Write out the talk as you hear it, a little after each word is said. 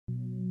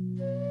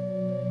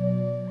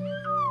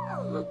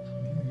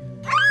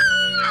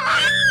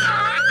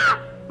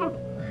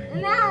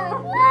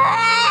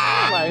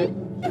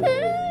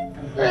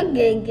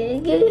Yeah!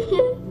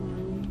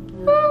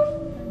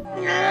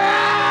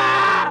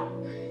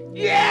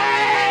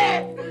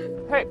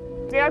 Hey,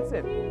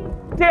 dancing.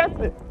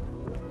 Dancing.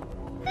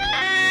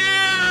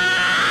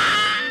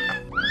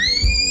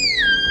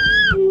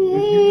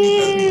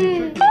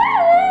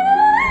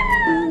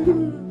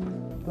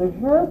 The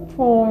hair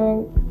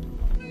point.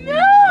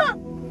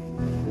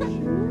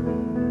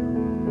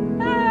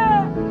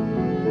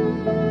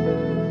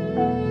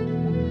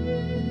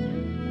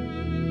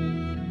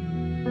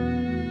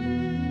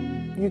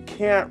 You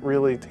can't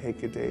really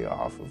take a day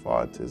off of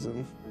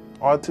autism.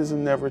 Autism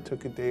never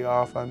took a day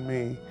off on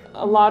me.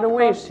 A lot of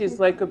ways, she's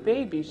like a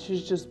baby.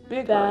 She's just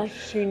bigger.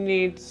 She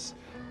needs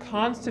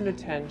constant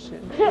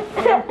attention. She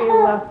can't be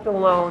left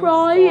alone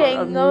for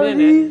a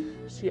minute.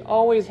 She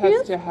always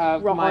has to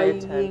have my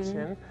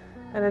attention.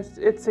 And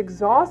it's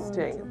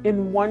exhausting.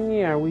 In 1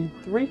 year, we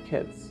had 3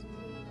 kids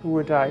who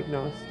were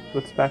diagnosed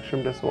with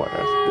spectrum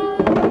disorders.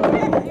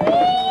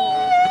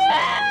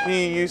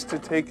 He used to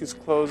take his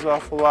clothes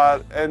off a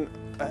lot, and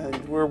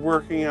we're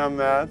working on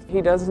that. He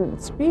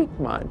doesn't speak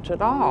much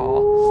at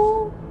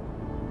all.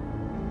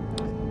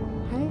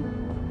 Hi.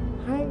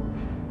 Hi.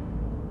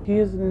 He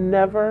has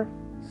never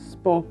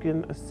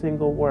spoken a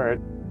single word.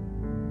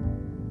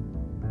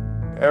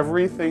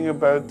 Everything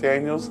about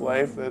Daniel's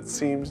life that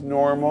seems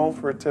normal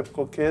for a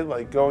typical kid,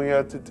 like going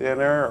out to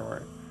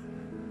dinner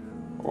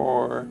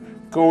or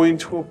going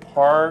to a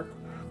park,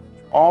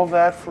 all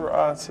that for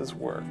us is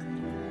work.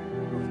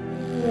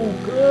 Oh,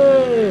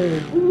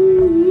 good. A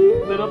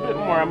little bit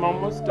more. I'm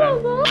almost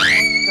done.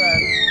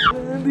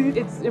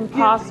 It's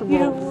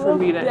impossible for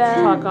me to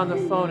talk on the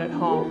phone at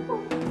home.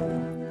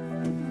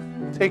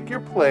 Take your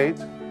plate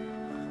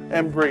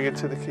and bring it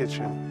to the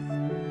kitchen.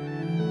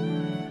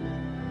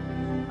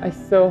 I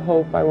so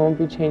hope I won't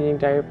be changing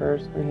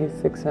diapers when he's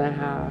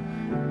 6½.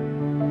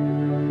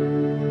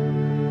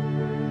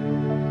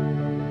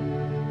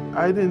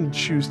 I didn't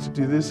choose to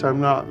do this.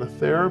 I'm not a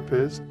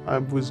therapist. I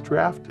was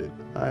drafted.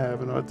 I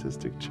have an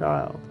autistic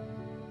child.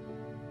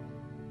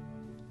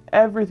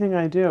 Everything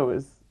I do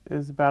is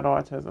about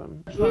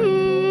autism.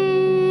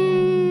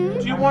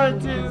 Do you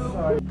want to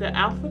do the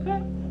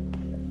alphabet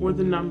or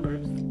the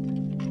numbers?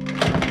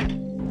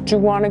 Do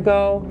you want to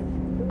go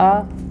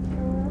up?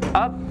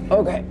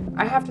 Okay.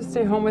 I have to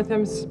stay home with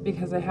him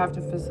because I have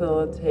to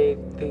facilitate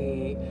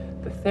the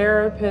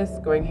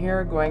therapist, going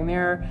here, going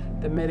there,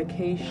 the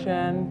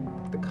medication,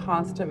 the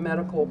constant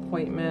medical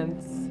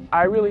appointments.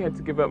 I really had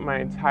to give up my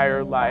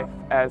entire life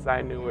as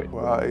I knew it.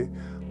 Well, I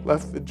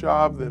left the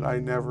job that I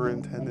never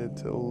intended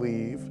to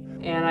leave.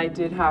 And I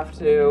did have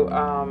to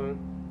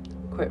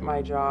quit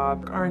my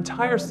job. Our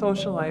entire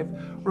social life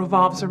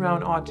revolves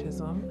around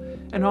autism,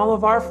 and all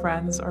of our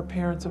friends are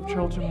parents of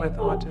children with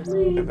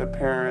autism. The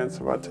parents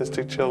of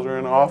autistic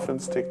children often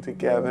stick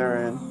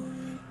together,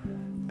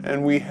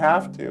 and we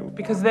have to.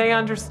 Because they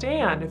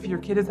understand if your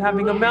kid is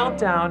having a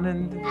meltdown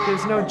and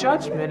there's no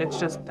judgment, it's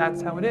just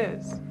that's how it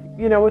is.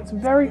 You know, it's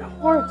very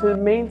hard to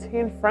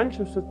maintain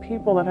friendships with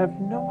people that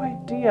have no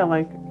idea,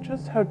 like,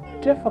 just how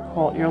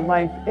difficult your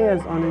life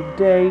is on a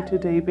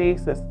day-to-day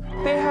basis.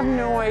 They have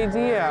no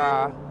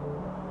idea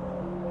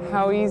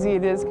how easy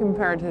it is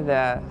compared to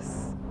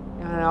this.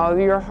 You know,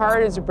 your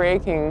heart is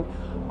breaking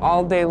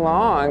all day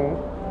long.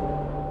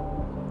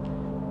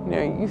 You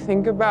know, you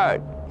think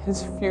about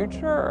his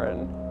future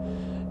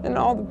and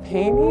all the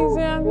pain he's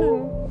in,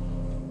 and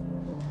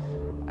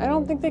I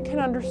don't think they can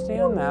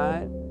understand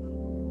that.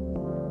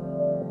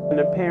 And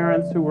the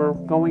parents who were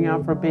going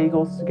out for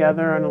bagels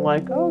together and are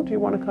like, oh, do you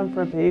want to come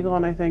for a bagel?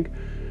 And I think,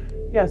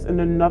 yes, in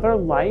another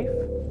life,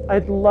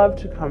 I'd love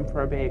to come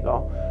for a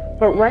bagel.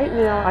 But right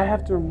now, I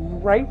have to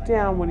write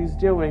down what he's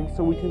doing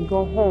so we can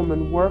go home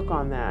and work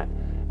on that.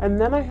 And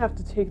then I have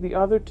to take the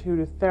other 2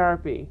 to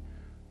therapy.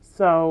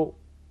 So,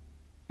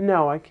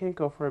 no, I can't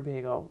go for a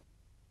bagel.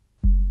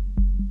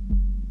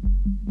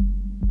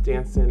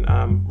 Danson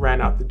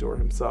ran out the door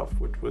himself,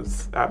 which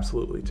was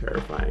absolutely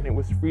terrifying. It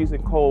was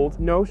freezing cold,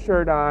 no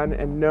shirt on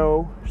and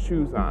no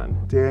shoes on.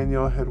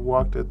 Daniel had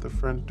walked at the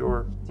front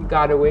door. He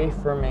got away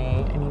from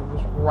me and he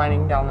was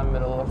running down the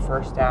middle of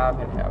First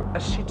Avenue.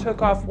 She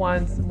took off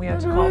once and we had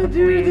to call the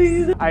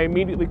police. I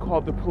immediately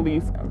called the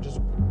police. I was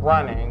just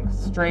running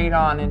straight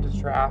on into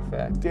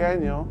traffic.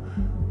 Daniel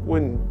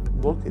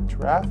wouldn't look at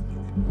traffic.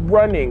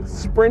 Running,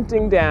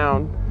 sprinting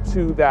down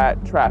to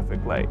that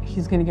traffic light.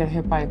 He's gonna get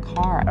hit by a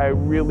car. I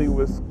really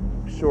was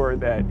sure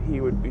that he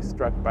would be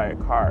struck by a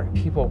car.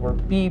 People were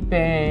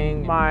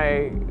beeping.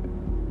 My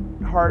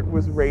heart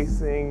was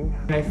racing.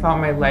 I felt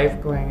my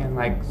life going in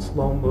like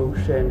slow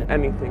motion.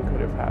 Anything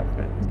could have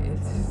happened.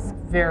 It's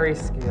very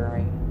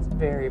scary. It's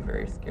very,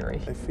 very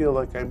scary. I feel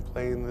like I'm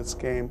playing this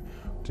game,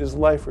 which is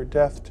life or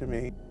death to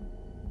me.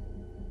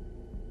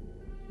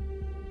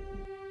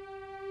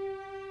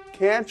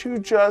 Can't you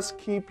just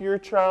keep your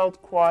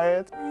child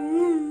quiet?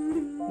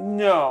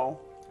 No.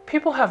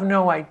 People have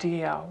no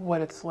idea what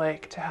it's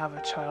like to have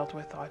a child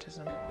with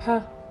autism.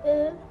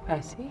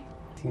 Bessie?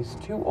 He's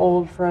too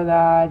old for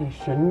that. He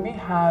shouldn't be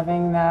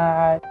having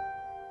that.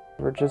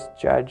 We're just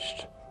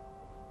judged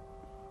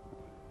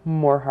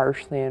more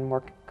harshly and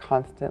more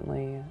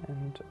constantly,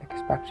 and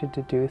expected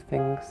to do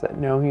things that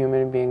no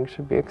human being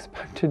should be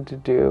expected to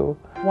do.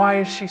 Why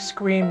is she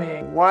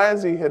screaming? Why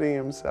is he hitting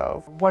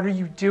himself? What are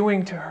you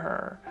doing to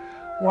her?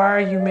 Why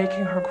are you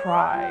making her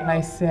cry? And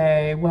I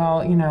say,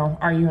 well, you know,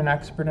 are you an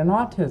expert in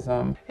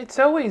autism? It's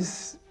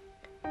always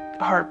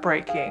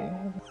heartbreaking.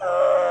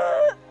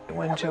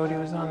 When Jody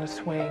was on the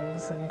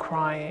swings and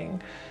crying,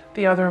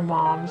 the other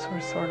moms were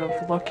sort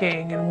of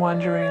looking and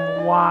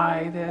wondering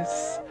why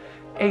this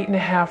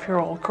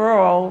 8.5-year-old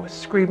girl was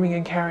screaming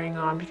and carrying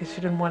on because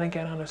she didn't want to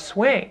get on a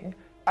swing.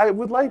 I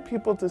would like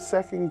people to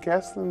second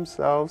guess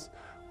themselves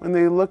when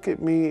they look at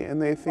me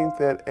and they think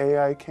that A,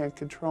 I can't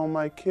control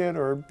my kid,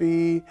 or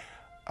B,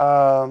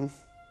 I'm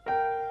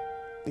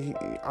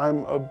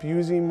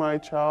abusing my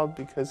child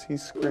because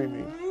he's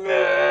screaming.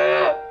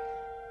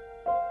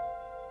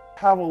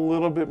 Have a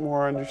little bit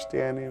more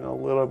understanding, a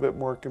little bit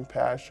more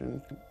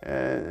compassion,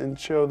 and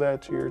show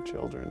that to your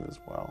children as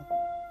well.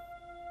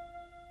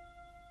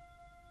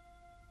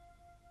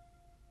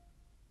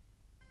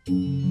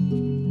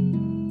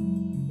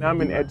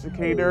 I'm an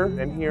educator,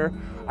 and here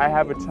I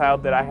have a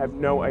child that I have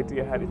no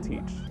idea how to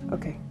teach.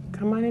 Okay,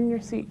 come on in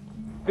your seat.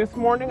 This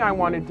morning I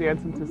wanted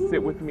Danson to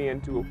sit with me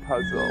and do a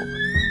puzzle.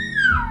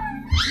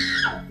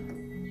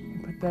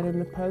 Put that in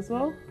the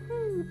puzzle.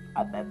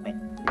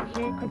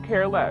 He could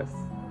care less.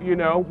 You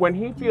know, when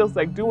he feels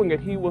like doing it,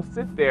 he will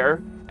sit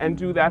there and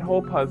do that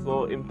whole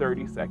puzzle in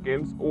 30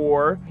 seconds,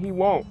 or he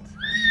won't.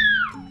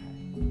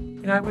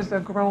 And I was a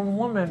grown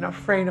woman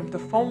afraid of the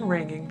phone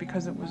ringing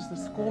because it was the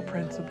school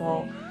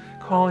principal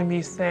calling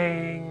me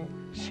saying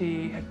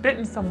she had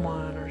bitten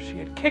someone, or she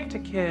had kicked a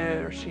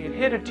kid, or she had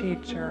hit a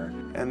teacher.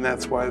 And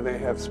that's why they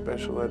have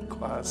special ed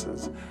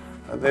classes.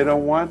 They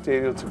don't want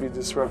Daniel to be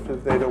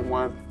disruptive. They don't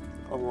want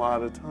a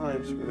lot of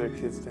times for their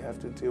kids to have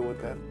to deal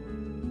with that.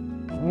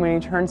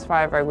 When he turns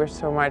 5, I wish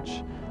so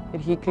much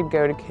that he could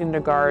go to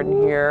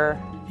kindergarten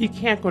here. He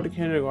can't go to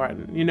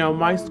kindergarten. You know,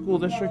 my school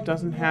district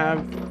doesn't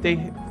have, they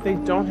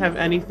don't have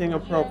anything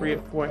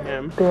appropriate for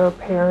him. There are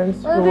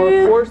parents who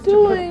are forced to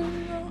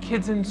put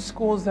kids in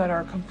schools that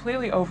are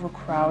completely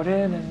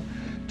overcrowded,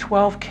 and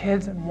 12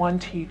 kids and 1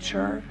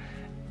 teacher,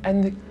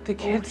 and the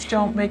kids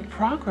don't make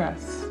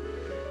progress.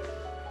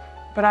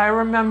 But I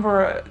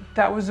remember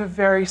that was a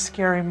very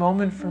scary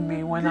moment for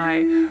me when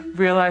I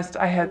realized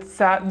I had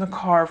sat in the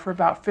car for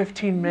about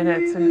 15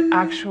 minutes and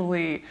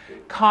actually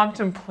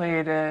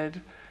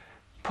contemplated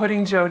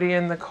putting Jody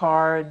in the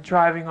car and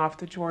driving off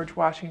the George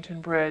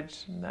Washington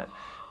Bridge, and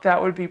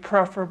that would be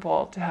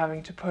preferable to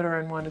having to put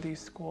her in one of these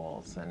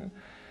schools. And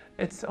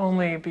it's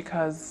only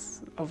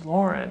because of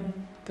Lauren,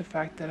 the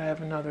fact that I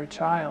have another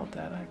child,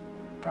 that I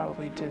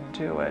probably didn't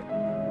do it.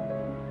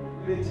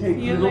 Take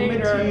little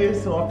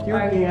Matthias off your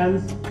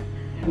hands.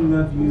 We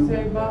love you.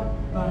 Say bye.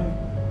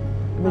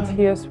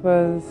 Matthias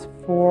was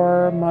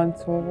 4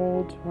 months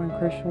old when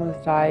Christian was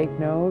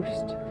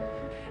diagnosed.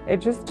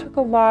 It just took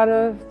a lot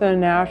of the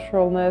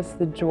naturalness,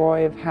 the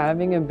joy of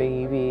having a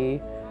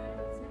baby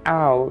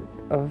out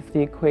of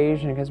the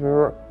equation, because we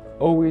were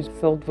always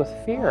filled with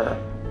fear.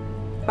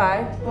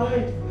 Bye.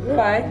 Bye.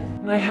 Bye.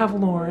 And I have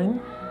Lauren,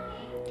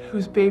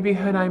 whose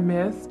babyhood I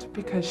missed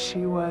because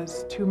she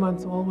was 2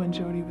 months old when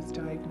Jody was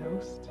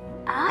diagnosed.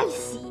 I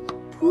see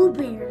Pooh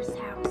Bear's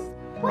house.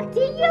 What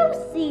do you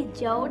see,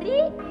 Jody?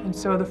 And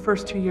so the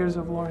first 2 years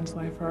of Lauren's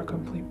life are a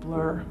complete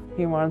blur.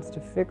 He wants to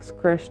fix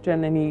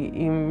Christian, and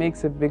he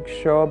makes a big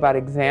show about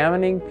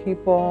examining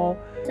people.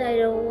 I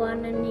don't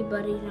want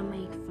anybody to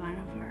make fun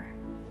of her.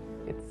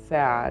 It's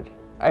sad.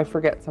 I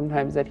forget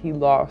sometimes that he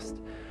lost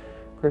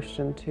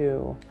Christian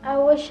too. I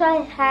wish I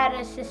had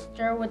a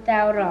sister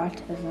without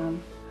autism.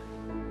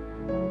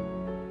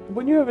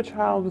 When you have a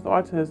child with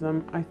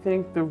autism, I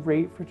think the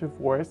rate for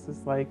divorce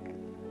is like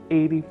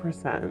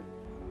 80%.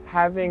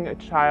 Having a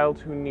child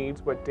who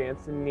needs what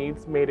Danson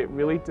needs made it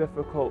really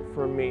difficult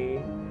for me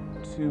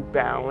to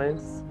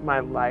balance my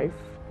life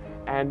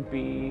and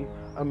be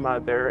a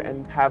mother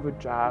and have a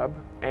job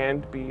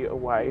and be a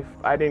wife.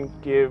 I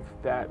didn't give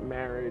that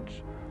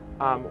marriage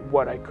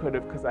what I could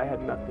have because I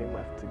had nothing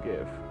left to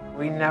give.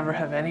 We never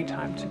have any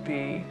time to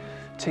be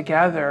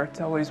together.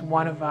 It's always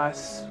one of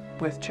us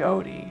with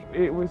Jody.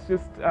 It was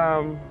just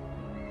an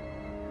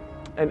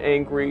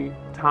angry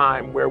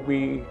time where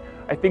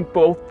I think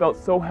both felt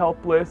so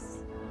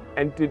helpless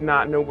and did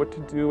not know what to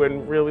do,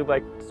 and really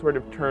sort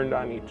of turned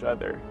on each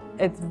other.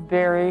 It's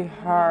very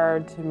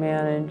hard to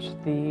manage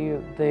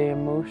the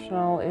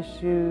emotional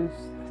issues,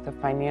 the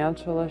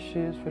financial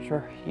issues, which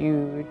are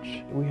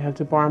huge. We had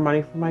to borrow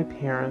money from my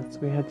parents.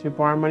 We had to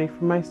borrow money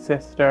from my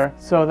sister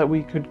so that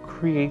we could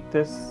create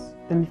this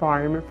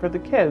environment for the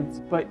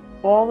kids. But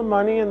all the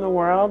money in the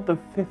world, the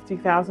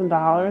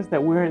 $50,000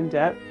 that we're in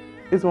debt,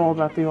 is all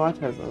about the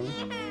autism.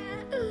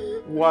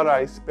 What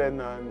I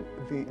spend on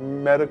the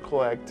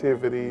medical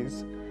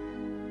activities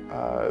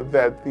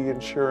that the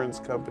insurance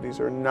companies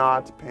are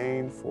not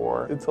paying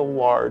for, it's a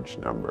large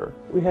number.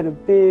 We had a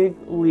big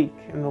leak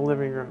in the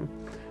living room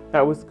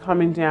that was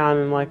coming down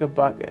in like a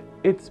bucket.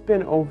 It's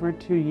been over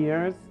 2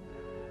 years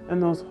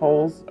and those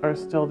holes are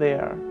still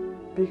there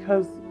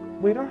because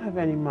We don't have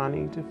any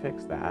money to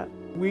fix that.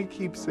 We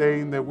keep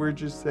saying that we're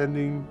just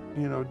sending,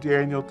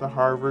 Daniel to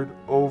Harvard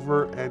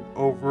over and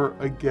over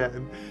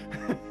again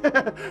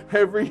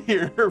every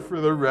year for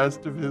the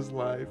rest of his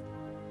life.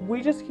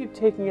 We just keep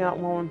taking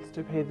out loans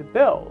to pay the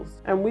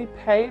bills, and we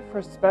pay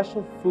for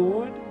special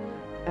food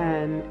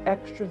and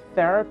extra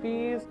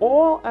therapies,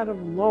 all out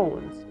of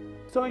loans.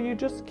 So you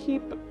just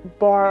keep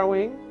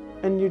borrowing,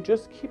 and you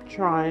just keep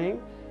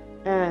trying,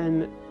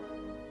 and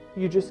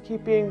you just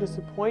keep being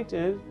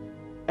disappointed,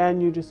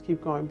 and you just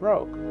keep going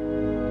broke.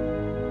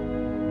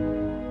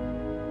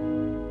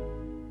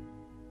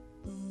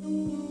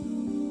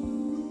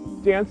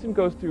 Danson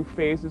goes through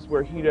phases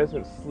where he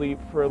doesn't sleep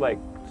for like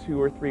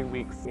 2 or 3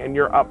 weeks, and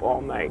you're up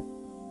all night.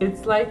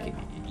 It's like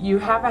you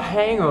have a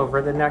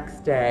hangover the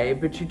next day,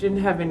 but you didn't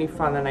have any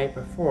fun the night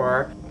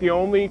before. The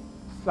only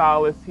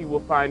solace he will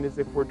find is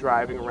if we're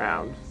driving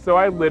around. So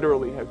I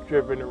literally have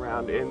driven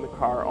around in the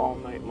car all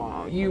night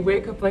long. You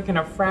wake up like in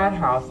a frat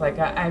house. Like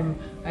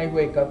I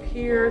wake up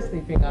here,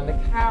 sleeping on the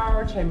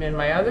couch. I'm in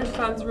my other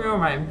son's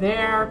room. I'm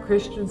there.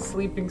 Christian's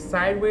sleeping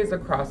sideways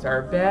across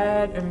our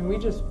bed. I mean, we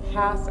just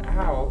pass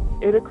out.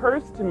 It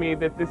occurs to me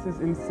that this is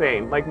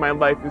insane. Like, my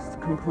life is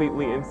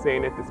completely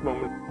insane at this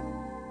moment.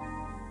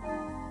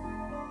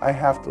 I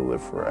have to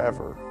live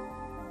forever.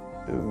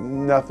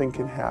 Nothing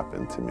can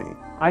happen to me.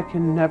 I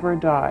can never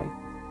die.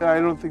 I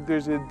don't think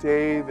there's a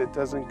day that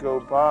doesn't go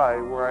by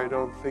where I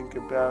don't think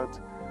about,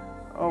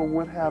 oh,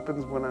 what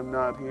happens when I'm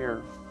not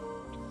here?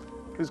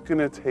 Who's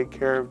gonna take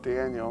care of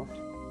Daniel?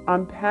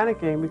 I'm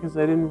panicking because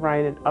I didn't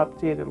write an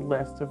updated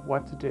list of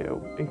what to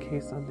do in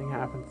case something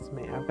happens to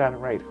me. I've got to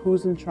write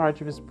who's in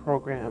charge of his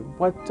program,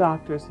 what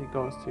doctors he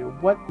goes to,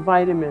 what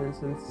vitamins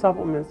and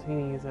supplements he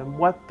needs, and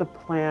what the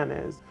plan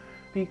is,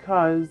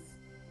 because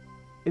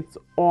it's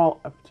all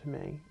up to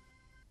me.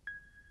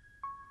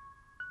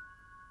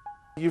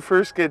 You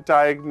first get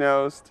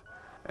diagnosed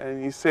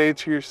and you say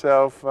to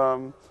yourself,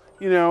 I'm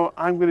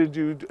going to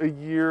do a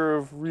year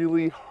of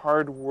really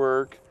hard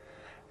work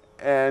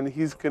and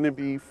he's going to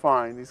be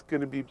fine, he's going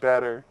to be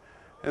better.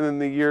 And then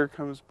the year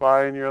comes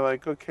by and you're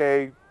like,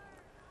 okay,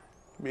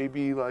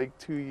 maybe like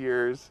 2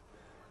 years,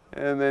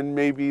 and then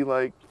maybe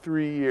like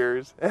 3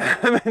 years.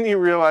 And then you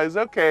realize,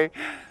 okay,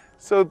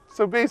 so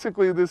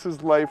basically this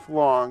is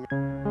lifelong.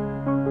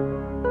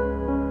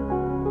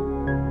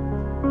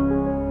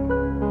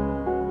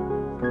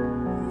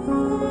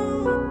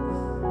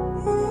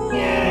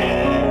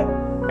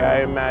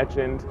 I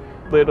imagined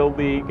Little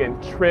League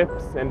and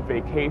trips and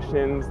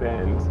vacations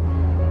and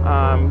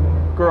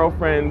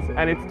girlfriends,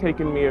 and it's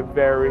taken me a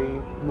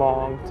very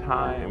long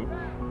time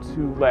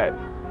to let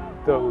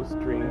those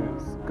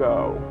dreams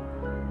go.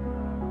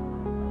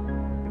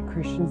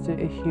 Christian's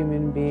a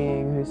human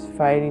being who's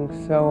fighting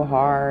so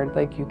hard,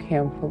 like you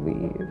can't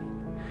believe.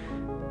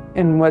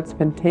 And what's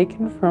been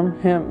taken from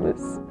him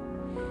is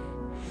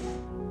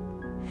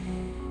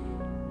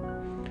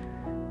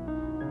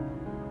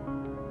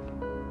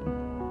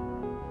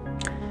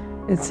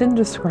it's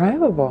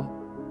indescribable.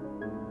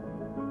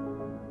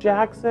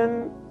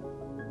 Jackson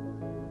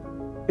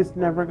is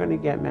never going to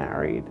get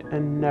married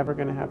and never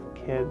going to have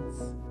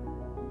kids.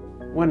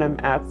 When I'm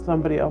at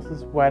somebody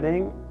else's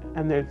wedding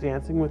and they're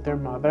dancing with their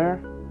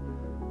mother,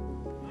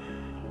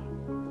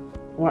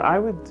 what I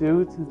would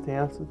do to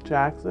dance with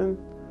Jackson,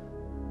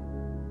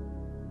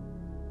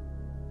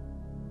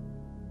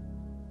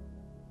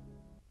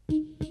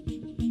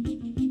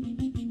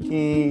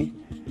 he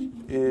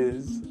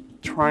is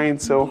trying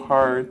so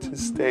hard to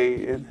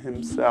stay in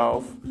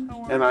himself,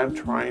 and I'm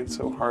trying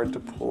so hard to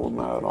pull him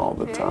out all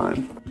the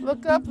time.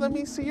 Look up, let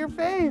me see your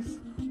face.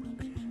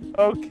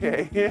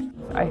 Okay.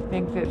 I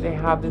think that they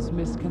have this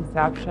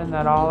misconception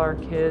that all our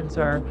kids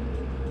are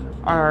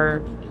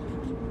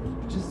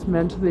just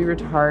mentally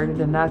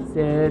retarded and that's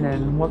it,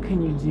 and what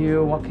can you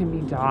do, what can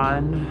be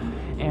done,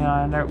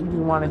 and we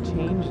want to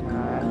change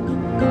that.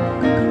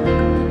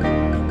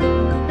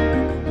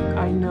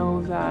 I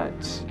know that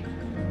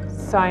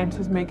science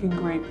is making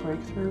great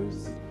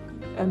breakthroughs,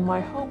 and my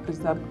hope is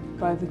that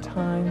by the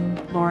time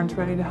Lauren's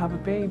ready to have a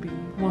baby,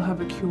 we'll have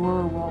a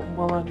cure,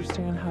 we'll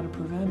understand how to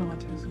prevent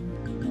autism.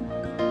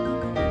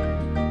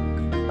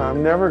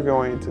 I'm never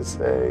going to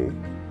say,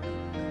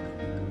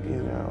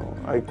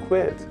 I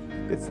quit.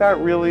 It's not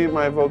really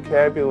my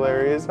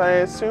vocabulary. I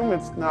assume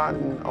it's not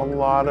in a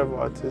lot of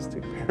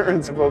autistic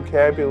parents'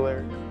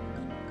 vocabulary.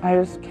 I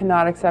just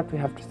cannot accept we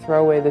have to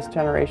throw away this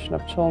generation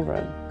of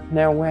children.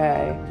 No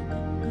way.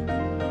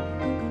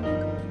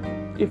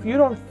 if you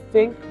don't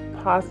think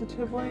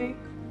positively,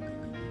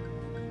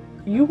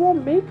 you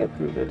won't make it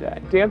through the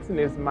day. Danson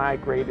is my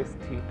greatest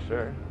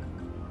teacher,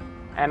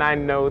 and I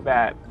know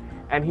that,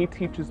 and he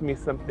teaches me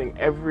something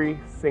every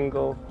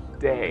single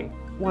day.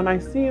 When I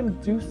see him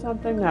do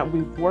something that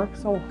we've worked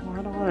so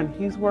hard on and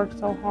he's worked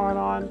so hard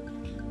on,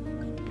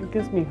 it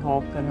gives me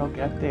hope that he'll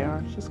get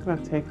there. It's just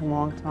going to take a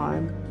long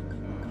time.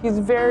 He's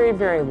very,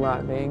 very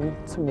loving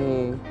to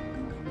me.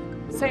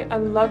 Say, I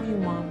love you,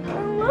 Mommy.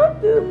 I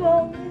love you,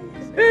 Mommy.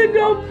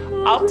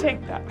 I'll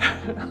take that.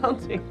 I'll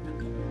take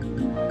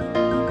that.